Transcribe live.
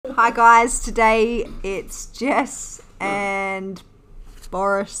Hi guys, today it's Jess and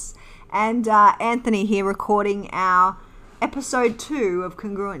Boris and Anthony here recording our episode 2 of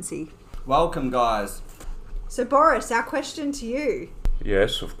Congruency. Welcome guys. So Boris, our question to you.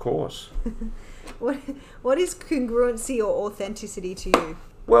 Yes, of course. What is congruency or authenticity to you?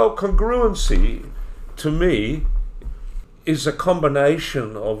 Well, congruency, to me, is a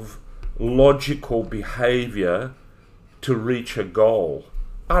combination of logical behaviour to reach a goal,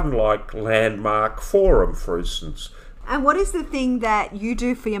 unlike Landmark Forum, for instance. And what is the thing that you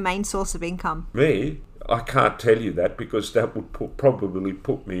do for your main source of income? Me, I can't tell you that because that would probably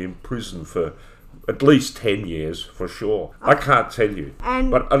put me in prison for at least 10 years, for sure. I can't tell you.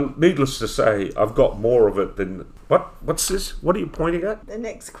 But needless to say, I've got more of it than... What's this? What are you pointing at? The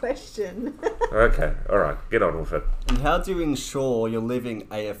next question. Okay, all right, get on with it. And how do you ensure you're living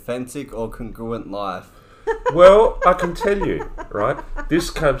a authentic or congruent life? Well, I can tell you, right?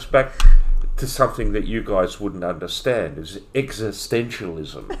 This comes back to something that you guys wouldn't understand, is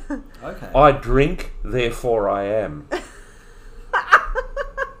existentialism. Okay. I drink, therefore I am.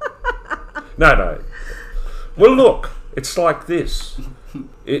 No. Well, look, it's like this.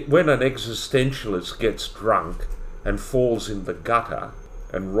 When an existentialist gets drunk and falls in the gutter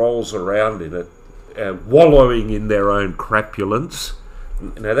and rolls around in it, wallowing in their own crapulence.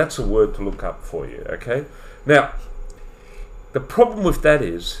 Now, that's a word to look up for you, okay? Now, the problem with that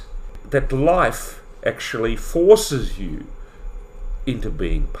is that life actually forces you into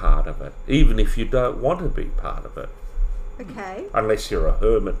being part of it, even if you don't want to be part of it. Okay. Unless you're a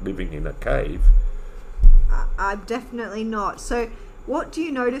hermit living in a cave. I'm definitely not. So, what do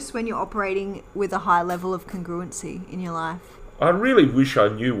you notice when you're operating with a high level of congruency in your life? I really wish I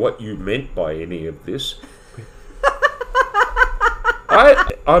knew what you meant by any of this.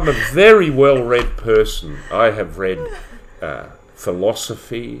 I'm a very well-read person. I have read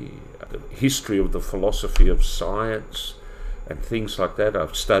philosophy, the history of the philosophy of science, and things like that.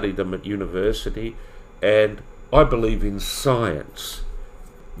 I've studied them at university, and I believe in science,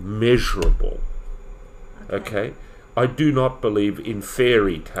 measurable. Okay? I do not believe in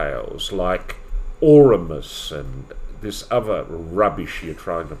fairy tales like Oramus and this other rubbish you're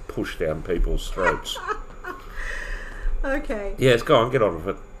trying to push down people's throats. Okay. Yes, go on, get on with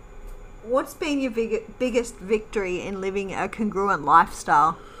it. What's been your biggest victory in living a congruent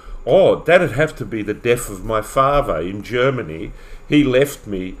lifestyle? Oh, that'd have to be the death of my father in Germany. He left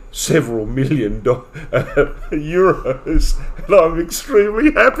me several million euros, and I'm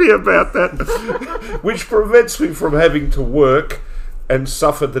extremely happy about that, which prevents me from having to work and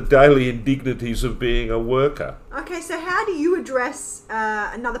suffer the daily indignities of being a worker. Okay, so how do you address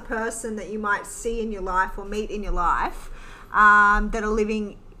another person that you might see in your life or meet in your life that are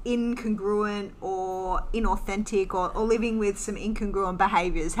living incongruent or inauthentic or living with some incongruent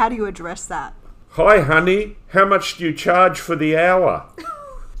behaviours? How do you address that? Hi, honey. How much do you charge for the hour?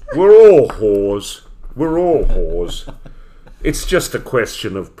 We're all whores. We're all whores. It's just a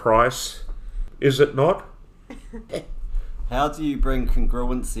question of price, is it not? How do you bring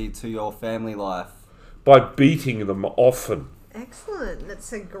congruency to your family life? By beating them often. Excellent.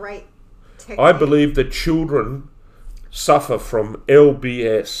 That's a great technique. I believe that children suffer from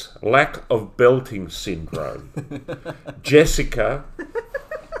LBS, lack of belting syndrome. Jessica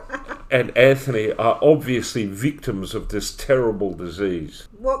and Anthony are obviously victims of this terrible disease.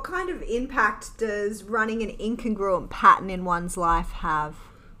 What kind of impact does running an incongruent pattern in one's life have?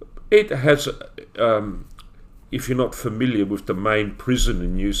 It has, if you're not familiar with the main prison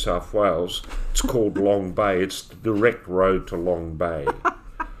in New South Wales, it's called Long Bay. It's the direct road to Long Bay.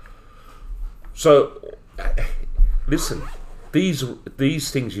 So, listen,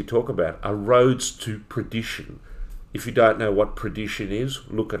 these things you talk about are roads to perdition. If you don't know what perdition is,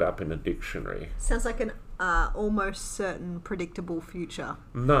 look it up in a dictionary. Sounds like an almost certain predictable future.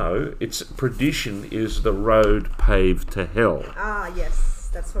 No, perdition is the road paved to hell. Ah, yes,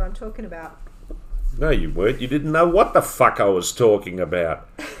 that's what I'm talking about. No, you weren't. You didn't know what the fuck I was talking about.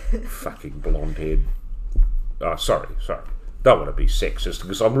 Fucking blonde head. Oh, sorry. Don't want to be sexist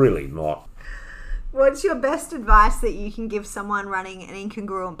because I'm really not. What's your best advice that you can give someone running an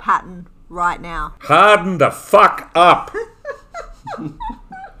incongruent pattern right now? Harden the fuck up.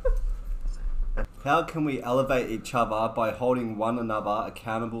 How can we elevate each other by holding one another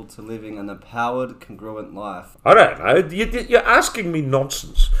accountable to living an empowered, congruent life? I don't know. You're asking me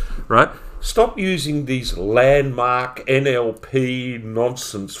nonsense, right? Stop using these landmark NLP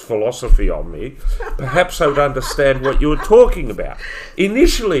nonsense philosophy on me. Perhaps I would understand what you were talking about.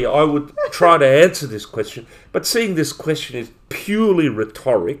 Initially, I would try to answer this question, but seeing this question is purely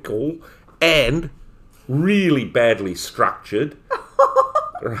rhetorical and really badly structured,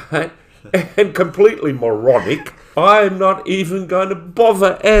 right, and completely moronic, I'm not even going to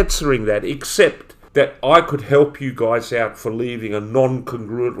bother answering that, except that I could help you guys out for leading a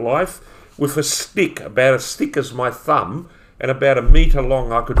non-congruent life with a stick, about as thick as my thumb, and about a metre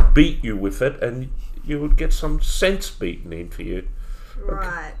long. I could beat you with it, and you would get some sense beaten into you.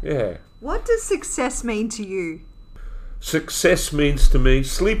 Right. Yeah. What does success mean to you? Success means to me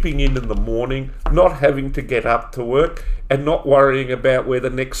sleeping in the morning, not having to get up to work, and not worrying about where the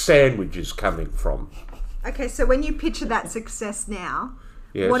next sandwich is coming from. Okay, so when you picture that success now,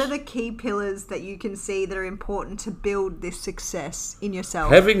 Yes. what are the key pillars that you can see that are important to build this success in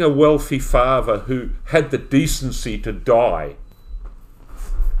yourself? Having a wealthy father who had the decency to die.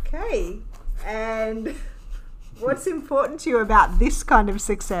 Okay, and what's important to you about this kind of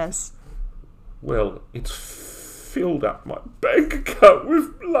success? Well, it's filled up my bank account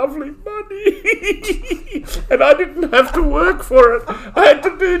with lovely money. And I didn't have to work for it. I had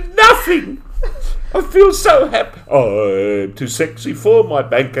to do nothing. I feel so happy. I'm too sexy for my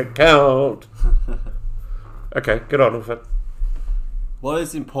bank account. Okay, get on with it. What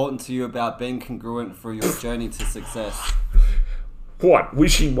is important to you about being congruent through your journey to success? What,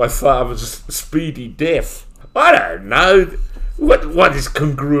 wishing my father's speedy death? I don't know. What is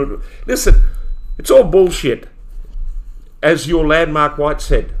congruent? Listen, it's all bullshit. As your Landmark White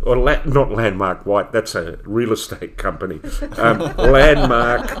said, or not Landmark White, that's a real estate company.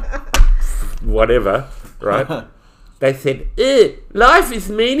 Landmark, whatever, right? They said, life is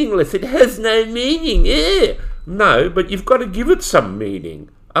meaningless. It has no meaning. No, but you've got to give it some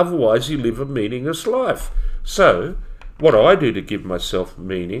meaning. Otherwise, you live a meaningless life. So, what I do to give myself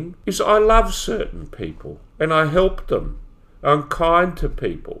meaning is I love certain people and I help them. I'm kind to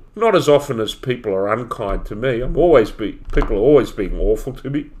people. Not as often as people are unkind to me. People are always being awful to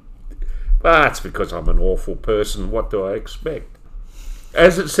me. That's because I'm an awful person. What do I expect?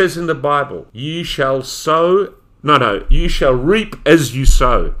 As it says in the Bible, you shall reap as you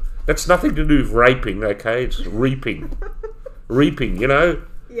sow. That's nothing to do with raping, okay? It's reaping. Reaping, you know?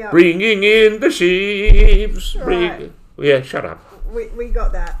 Yeah. Bringing in the sheaves. Right. Yeah, shut up. We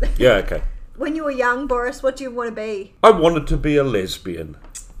got that. Yeah, okay. When you were young, Boris, what do you want to be? I wanted to be a lesbian.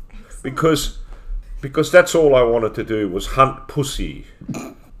 Because that's all I wanted to do was hunt pussy.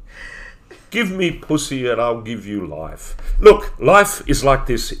 Give me pussy and I'll give you life. Look, life is like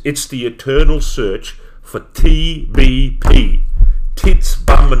this. It's the eternal search for TBP. Tits,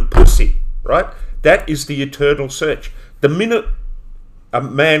 bum and pussy. Right? That is the eternal search. The minute a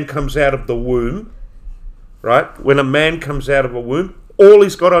man comes out of the womb, right? When a man comes out of a womb, all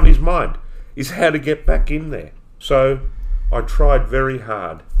he's got on his mind is how to get back in there. So I tried very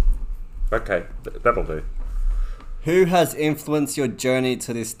hard. Okay, that'll do. Who has influenced your journey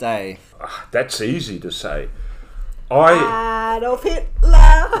to this day? That's easy to say. Adolf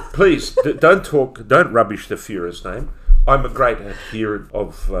Hitler. Please, don't rubbish the Führer's name. I'm a great adherent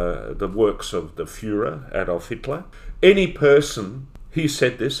of the works of the Führer, Adolf Hitler. Any person, he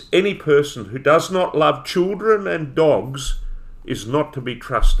said this, any person who does not love children and dogs is not to be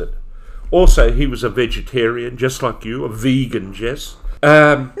trusted. Also, he was a vegetarian, just like you, a vegan, Jess.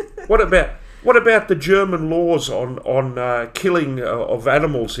 What about the German laws on killing of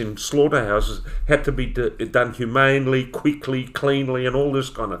animals in slaughterhouses had to be done humanely, quickly, cleanly, and all this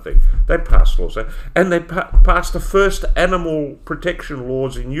kind of thing? They passed laws, and they passed the first animal protection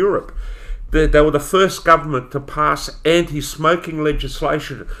laws in Europe. They were the first government to pass anti-smoking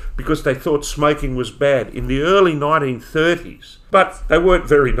legislation because they thought smoking was bad in the early 1930s. But they weren't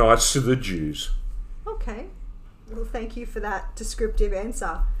very nice to the Jews. Okay. Well, thank you for that descriptive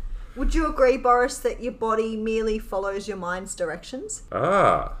answer. Would you agree, Boris, that your body merely follows your mind's directions?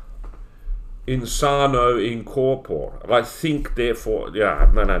 Insano in corpore. I think, therefore,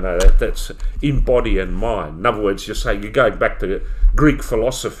 no, that's in body and mind. In other words, you're going back to Greek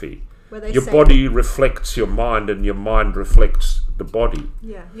philosophy. Your body reflects your mind and your mind reflects the body.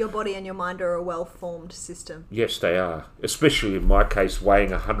 Yeah, your body and your mind are a well-formed system. Yes, they are. Especially in my case,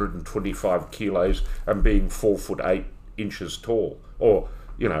 weighing 125 kilos and being 4'8" tall. Or,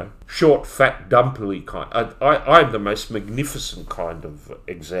 short, fat, dumpily kind. I'm the most magnificent kind of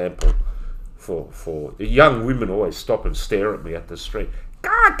example for young women always stop and stare at me at the street.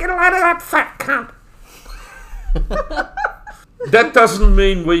 God, get a load of that fat cunt. That doesn't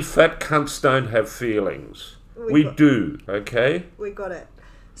mean we fat cunts don't have feelings. We do, okay? We got it.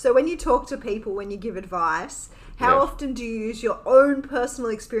 So when you talk to people, when you give advice, how often do you use your own personal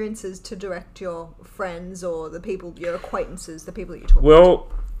experiences to direct your friends or the people, your acquaintances, the people that you talk to?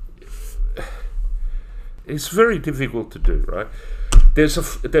 Well, it's very difficult to do, right? There's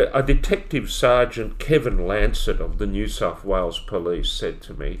a Detective Sergeant Kevin Lancet of the New South Wales Police said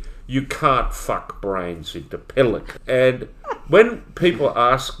to me, "You can't fuck brains into pelican." And when people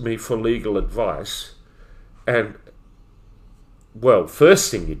ask me for legal advice, and well, first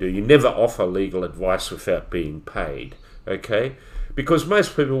thing you do, you never offer legal advice without being paid, okay? Because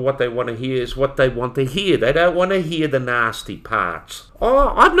most people, what they want to hear is what they want to hear. They don't want to hear the nasty parts.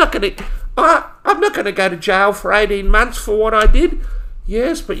 "Oh, I'm not going to go to jail for 18 months for what I did."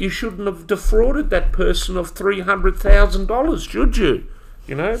 Yes, but you shouldn't have defrauded that person of $300,000, should you?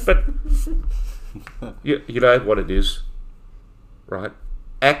 You know, but you know what it is, right?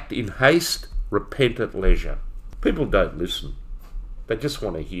 Act in haste, repent at leisure. People don't listen. They just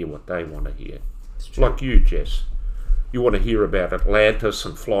want to hear what they want to hear. Like you, Jess. You want to hear about Atlantis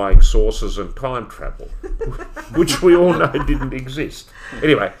and flying saucers and time travel, which we all know didn't exist.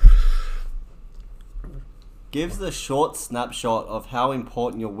 Anyway. Give the short snapshot of how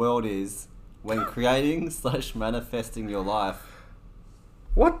important your world is when creating/manifesting your life.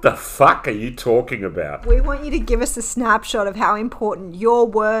 What the fuck are you talking about? We want you to give us a snapshot of how important your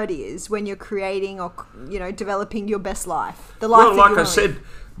word is when you're creating or, developing your best life. The life Well, like I said,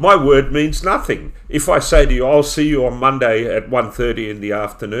 my word means nothing. If I say to you, "I'll see you on Monday at 1:30 in the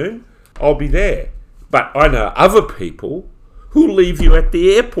afternoon," I'll be there. But I know other people who leave you at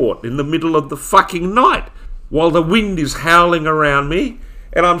the airport in the middle of the fucking night while the wind is howling around me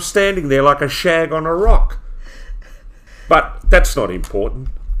and I'm standing there like a shag on a rock. But that's not important.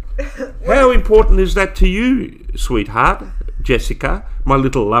 How important is that to you, sweetheart, Jessica, my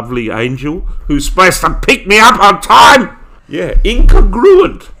little lovely angel, who's supposed to pick me up on time? Yeah,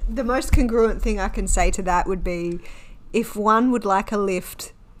 incongruent. The most congruent thing I can say to that would be, if one would like a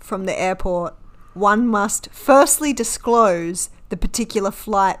lift from the airport, one must firstly disclose the particular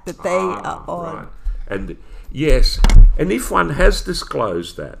flight that they are on. Right. And yes, and if one has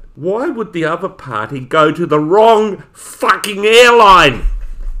disclosed that, why would the other party go to the wrong fucking airline?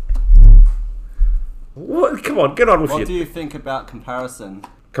 What? Come on, get on with What you. do you think about comparison?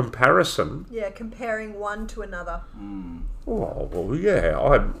 Comparison? Yeah, comparing one to another. Oh, well, yeah.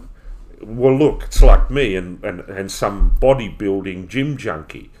 Well, look, it's like me and some bodybuilding gym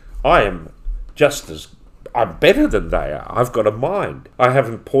junkie. I'm better than they are. I've got a mind. I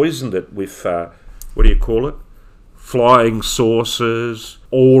haven't poisoned it with, what do you call it? Flying saucers,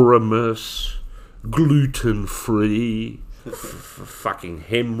 Oramus, gluten-free, fucking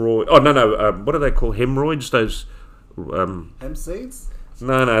hemorrhoid. Oh, no, what do they call hemorrhoids? Those... Hemp seeds?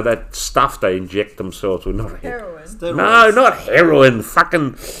 No, that stuff they inject themselves with. Not Heroin. Steroids. No, not heroin.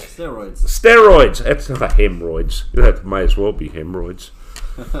 Fucking Steroids. steroids. That's not hemorrhoids. That may as well be hemorrhoids.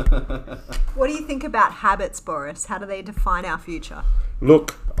 What do you think about habits, Boris? How do they define our future?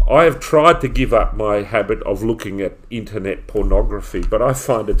 Look, I have tried to give up my habit of looking at internet pornography, but I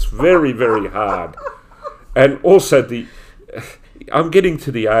find it's very, very hard. And also, I'm getting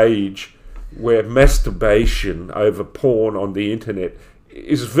to the age where masturbation over porn on the internet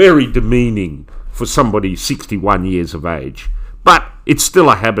is very demeaning for somebody 61 years of age. But it's still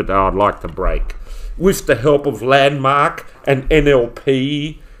a habit that I'd like to break. With the help of Landmark and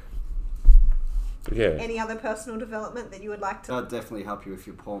NLP. Yeah. Any other personal development that you would like to... That'll definitely help you with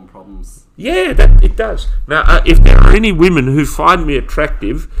your porn problems. Yeah, it does. Now, if there are any women who find me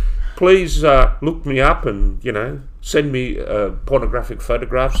attractive, please look me up and, send me pornographic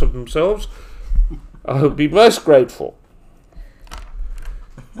photographs of themselves. I would be most grateful.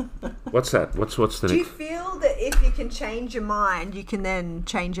 What's that? What's the Do you next? feel that if you can change your mind, you can then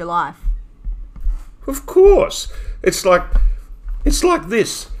change your life? Of course. It's like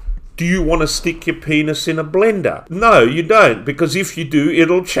this. Do you want to stick your penis in a blender? No, you don't, because if you do,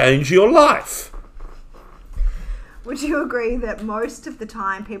 it'll change your life. Would you agree that most of the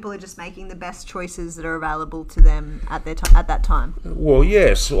time people are just making the best choices that are available to them at that time? Well,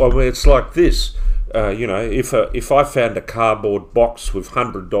 yes. I mean, it's like this. If I found a cardboard box with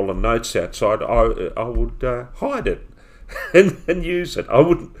 $100 notes outside, I would hide it and use it. I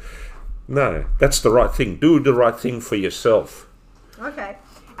wouldn't. No, that's the right thing. Do the right thing for yourself. Okay.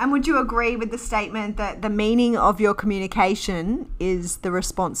 And would you agree with the statement that the meaning of your communication is the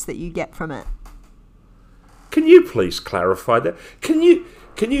response that you get from it? Can you please clarify that? Can you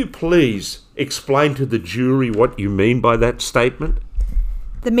please explain to the jury what you mean by that statement?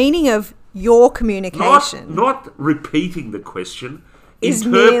 The meaning of your communication. Not repeating the question, is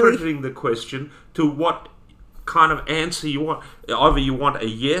interpreting the question to what kind of answer you want. Either you want a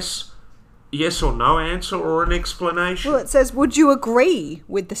yes or no answer or an explanation. Well, it says, would you agree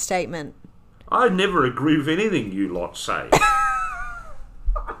with the statement? I never agree with anything you lot say.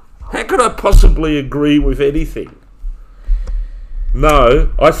 How could I possibly agree with anything?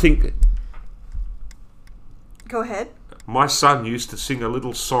 No, I think Go ahead. my son used to sing a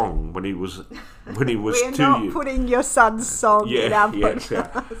little song when he was We're 2 not years. putting your son's song in our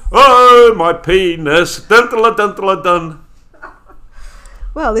podcast. Yeah. Oh, my penis. Dun, dun, dun, dun, dun.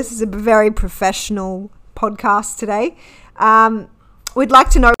 Well, this is a very professional podcast today. We'd like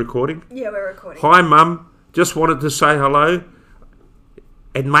to know... Recording? Yeah, we're recording. Hi, Mum. Just wanted to say hello.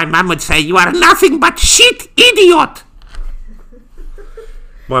 And my mum would say, "You are nothing but shit, idiot."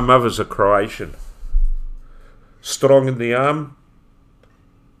 My mother's a Croatian. Strong in the arm,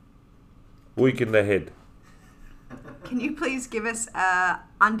 weak in the head. Can you please give us an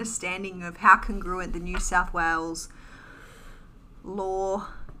understanding of how congruent the New South Wales law...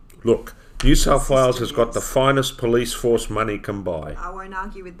 Look, New South Wales has System got the is. finest police force money can buy. I won't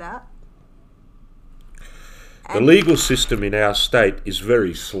argue with that. The And legal system in our state is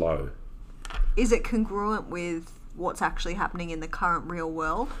very slow. is it congruent with what's actually happening in the current real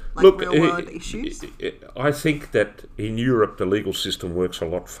world? Like Look, real world issues? I think that in Europe the legal system works a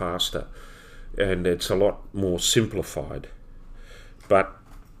lot faster and it's a lot more simplified. But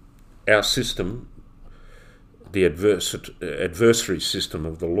our system, the adversary system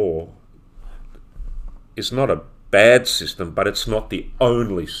of the law, is not a bad system, but it's not the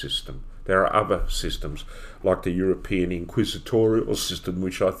only system. There are other systems, like the European inquisitorial system,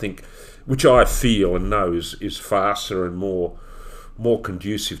 which I feel and know is faster and more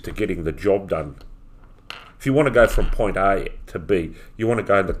conducive to getting the job done. If you want to go from point A to B, you want to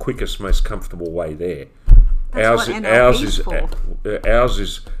go in the quickest, most comfortable way there. That's what NLP is for. Ours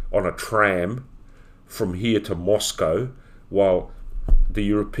is on a tram from here to Moscow, while the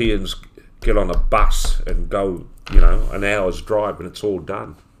Europeans get on a bus and go, an hour's drive and it's all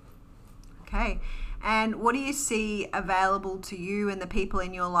done. Okay. And what do you see available to you and the people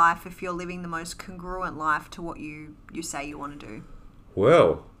in your life if you're living the most congruent life to what you say you want to do?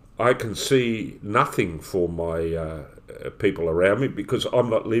 Well, I can see nothing for my people around me because I'm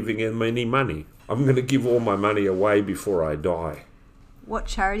not leaving them any money. I'm going to give all my money away before I die. What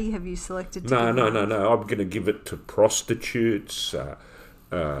charity have you selected to No. give money? I'm going to give it to prostitutes,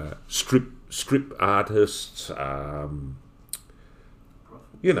 strip artists,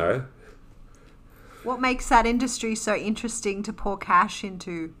 What makes that industry so interesting to pour cash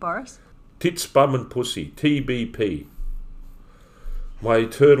into, Boris? tits, bum and pussy, TBP. My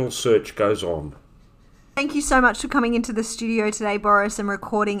eternal search goes on. Thank you so much for coming into the studio today, Boris, and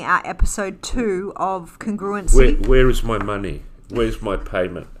recording our episode 2 of Congruency. Where is my money? Where's my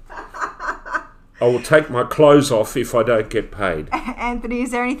payment? I will take my clothes off if I don't get paid. Anthony, is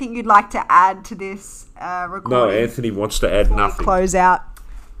there anything you'd like to add to this recording? No, Anthony wants to add before we nothing. close out.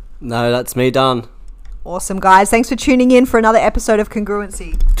 No, that's me done. Awesome, guys. Thanks for tuning in for another episode of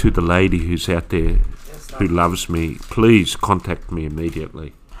Congruency. To the lady who's out there who loves me, please contact me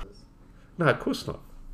immediately. No, of course not.